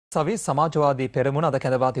සවි සමාජවාදී පෙරමුණ අද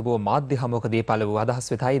කැඳවා තිබූ මාධ්‍ය හමුවකදී පළ වූ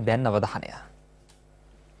අදහස් වෙතයි දැන් අවධානය.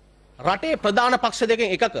 රටේ ප්‍රධාන පක්ෂ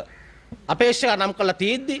දෙකෙන් එකක අපේක්ෂක නම් කළා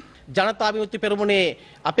තියෙද්දි ජනතා විමුක්ති පෙරමුණේ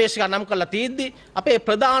අපේක්ෂක නම් කළා තියෙද්දි අපේ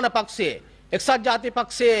ප්‍රධාන පක්ෂයේ එක්සත් ජාතික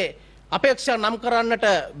පක්ෂයේ අපේක්ෂක නම් කරන්නට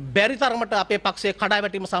බැරි තරමට අපේ පක්ෂයේ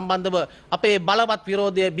කඩාවැටීම සම්බන්ධව අපේ බලවත්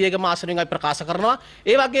විරෝධය බියගම ආසනෙන් අපි ප්‍රකාශ කරනවා.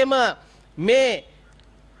 ඒ වගේම මේ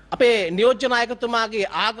අපේ නියෝජ්‍ය නායකතුමාගේ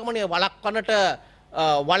ආගමනය වළක්වන්නට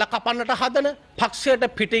වලකපන්නට හදන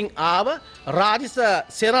පක්ෂයට පිටින් ආව රාජිස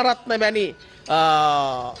සේනරත්න වැනි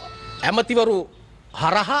ඇමතිවරු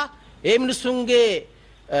හරහා ඒ මිනිසුන්ගේ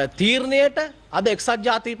තීරණයට අද එක්සත්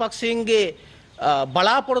ජාතික පක්ෂයන්ගේ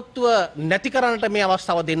බලාපොරොත්තුව නැති කරන්නට මේ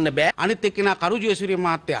අවස්ථාව දෙන්න බෑ. අනිත් එක්කෙනා කරුජයසූරිය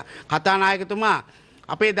මහත්තයා කතානායකතුමා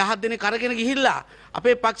අපේ 10 දෙනෙක් අරගෙන ගිහිල්ලා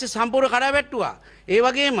අපේ පක්ෂ සම්පූර්ණ කඩාවැට්ටුවා. ඒ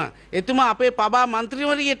වගේම එතුමා අපේ පබා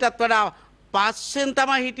මන්ත්‍රීවරියටත් වඩා පස්සෙන්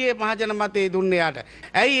තමයි හිටියේ මහජන මතේ දුන්නේ යාට.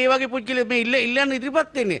 ඇයි ඒ වගේ පුද්ගලෙක් මේ ඉල්ලන්න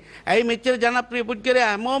ඉදිරිපත් වෙන්නේ? ඇයි මෙච්චර ජනප්‍රිය පුද්ගලයා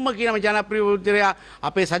හැමෝම කියනම ජනප්‍රිය පුද්ගලයා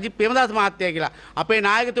අපේ සජිත් ප්‍රේමදාස මහත්තයා කියලා. අපේ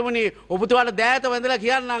නායකතුමනි ඔබතුමාට දෑත වැඳලා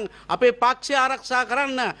කියන්නම් අපේ පක්ෂය ආරක්ෂා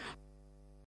කරන්න.